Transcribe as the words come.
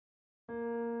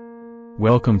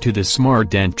Welcome to the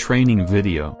SMARTDent training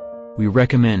video. We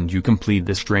recommend you complete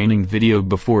this training video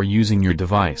before using your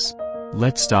device.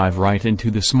 Let's dive right into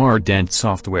the SMARTDent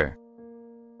software.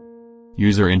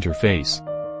 User interface.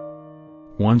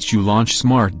 Once you launch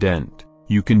SMARTDent,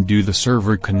 you can do the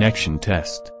server connection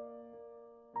test.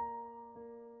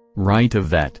 Right of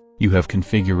that, you have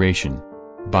configuration.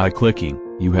 By clicking,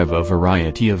 you have a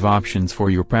variety of options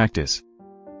for your practice.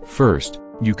 First,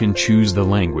 you can choose the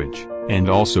language, and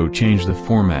also change the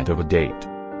format of a date.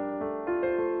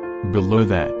 Below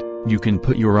that, you can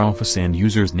put your office and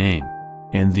user's name,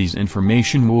 and these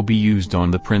information will be used on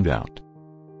the printout.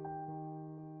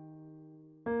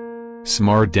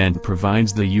 SMARTDent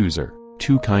provides the user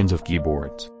two kinds of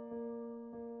keyboards.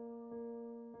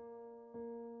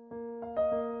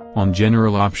 On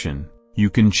general option,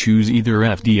 you can choose either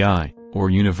FDI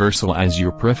or universal as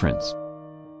your preference.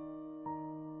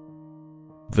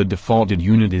 The defaulted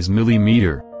unit is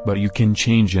millimeter, but you can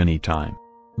change anytime.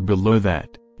 Below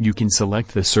that, you can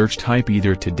select the search type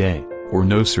either today, or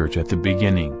no search at the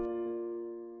beginning.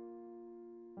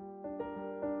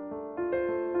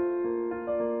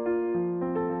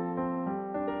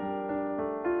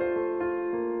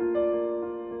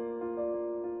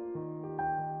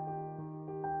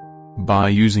 By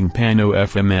using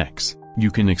PanoFMX,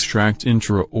 you can extract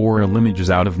intraoral images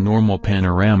out of normal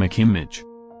panoramic image.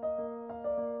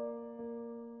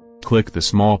 Click the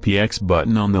small PX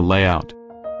button on the layout,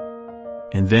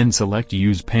 and then select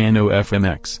Use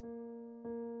PanoFMX.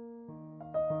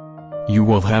 You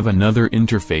will have another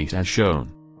interface as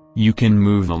shown. You can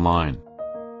move the line,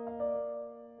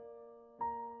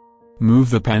 move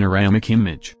the panoramic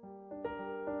image,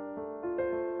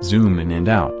 zoom in and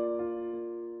out.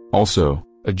 Also,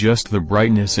 adjust the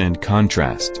brightness and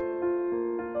contrast.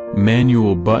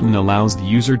 Manual button allows the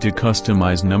user to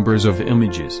customize numbers of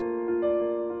images,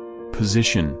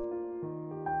 position,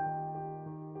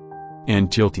 and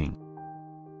tilting.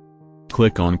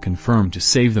 Click on Confirm to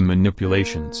save the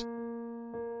manipulations.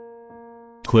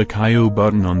 Click I/O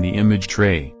button on the image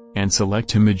tray, and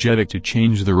select Image Edit to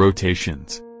change the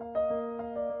rotations.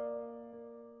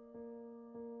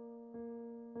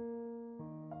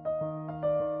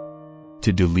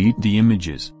 To delete the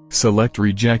images, select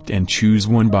Reject and choose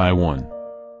one by one.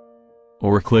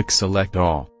 Or click Select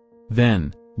All.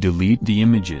 Then, delete the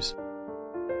images.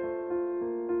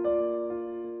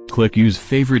 Click Use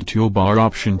Favorite Toolbar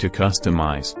option to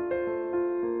customize.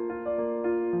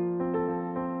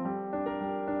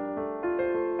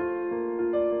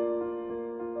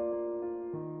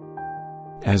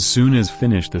 As soon as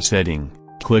finish the setting,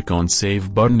 click on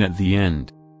Save button at the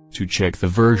end. To check the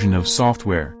version of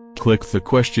software, click the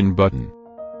question button.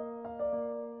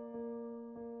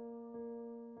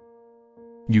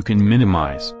 You can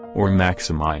minimize, or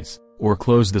maximize, or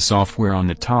close the software on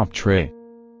the top tray.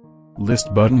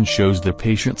 List button shows the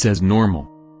patients as normal,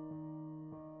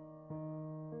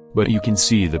 but you can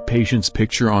see the patient's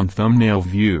picture on thumbnail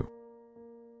view.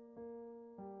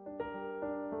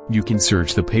 You can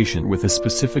search the patient with a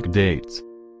specific dates,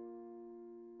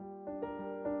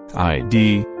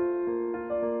 ID,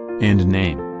 and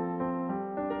name.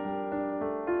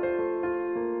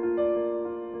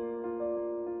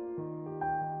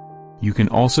 You can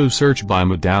also search by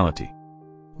modality.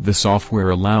 The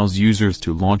software allows users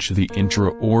to launch the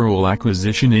intraoral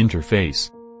acquisition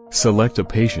interface. Select a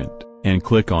patient, and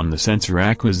click on the sensor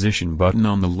acquisition button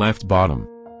on the left bottom.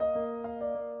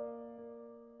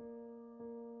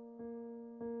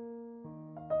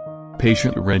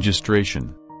 Patient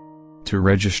registration. To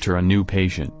register a new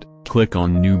patient, click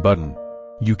on New button.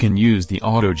 You can use the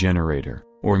auto-generator,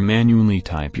 or manually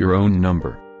type your own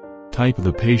number. Type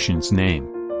the patient's name.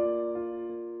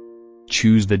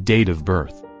 Choose the date of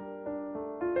birth.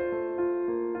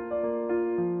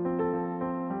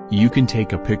 You can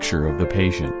take a picture of the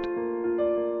patient,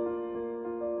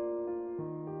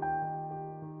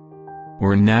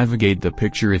 or navigate the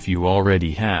picture if you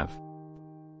already have.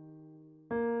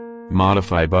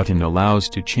 Modify button allows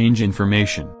to change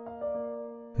information.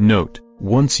 Note,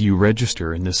 once you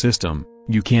register in the system,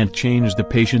 you can't change the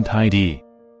patient ID.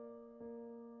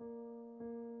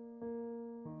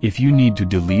 If you need to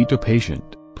delete a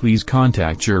patient, please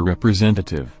contact your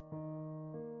representative.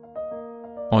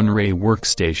 On Ray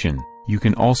Workstation, you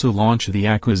can also launch the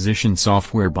acquisition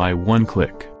software by one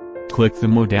click. Click the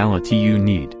modality you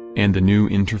need, and the new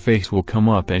interface will come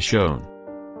up as shown.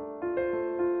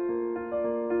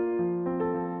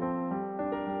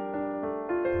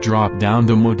 Drop down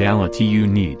the modality you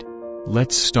need.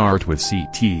 Let's start with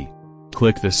CT.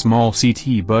 Click the small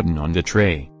CT button on the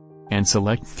tray, and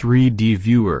select 3D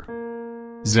Viewer.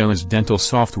 Zella's dental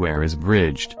software is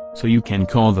bridged, so you can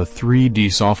call the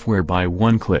 3D software by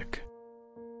one click.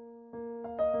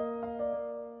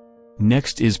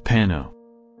 Next is Pano.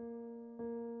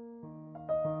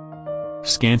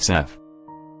 ScanSF.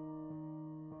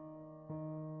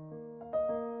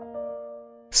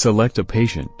 Select a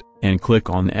patient, and click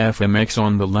on FMX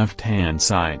on the left-hand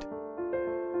side.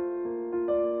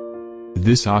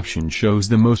 This option shows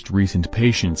the most recent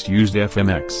patients used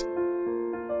FMX.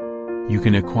 You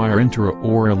can acquire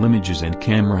intraoral images and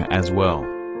camera as well.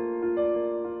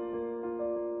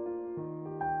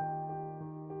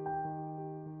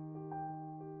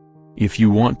 If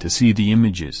you want to see the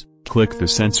images, click the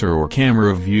sensor or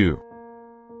camera view.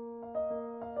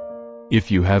 If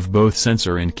you have both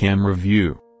sensor and camera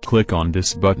view, click on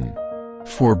this button.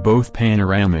 For both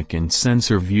panoramic and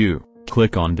sensor view,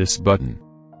 click on this button.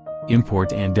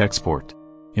 Import and export.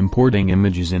 Importing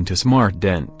images into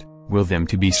SMARTDent, will them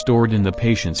to be stored in the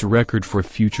patient's record for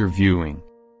future viewing.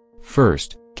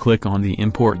 First, click on the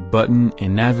import button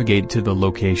and navigate to the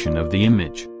location of the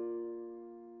image.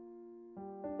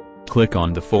 Click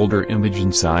on the folder image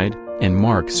inside, and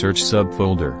mark search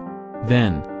subfolder.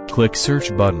 Then, click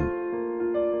search button.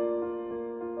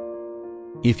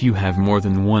 If you have more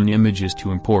than one images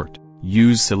to import,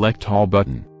 use select all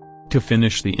button. To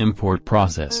finish the import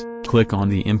process, click on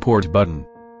the import button.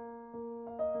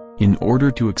 In order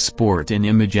to export an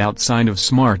image outside of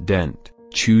SMARTDent,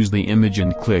 choose the image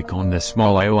and click on the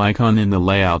small arrow icon in the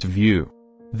layout view.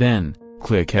 Then,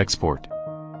 click export.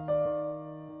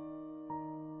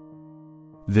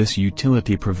 This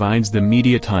utility provides the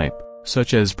media type,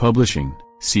 such as publishing,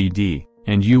 CD,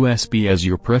 and USB as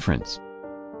your preference.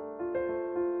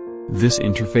 This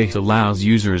interface allows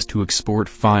users to export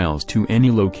files to any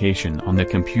location on the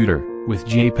computer, with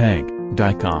JPEG,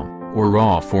 DICOM, or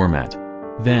RAW format.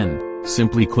 Then,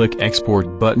 simply click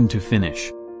Export button to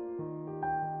finish.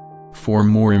 For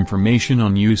more information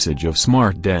on usage of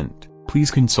SMARTDent,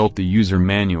 please consult the user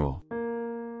manual.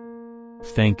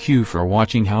 Thank you for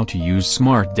watching how to use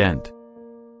SMARTDent.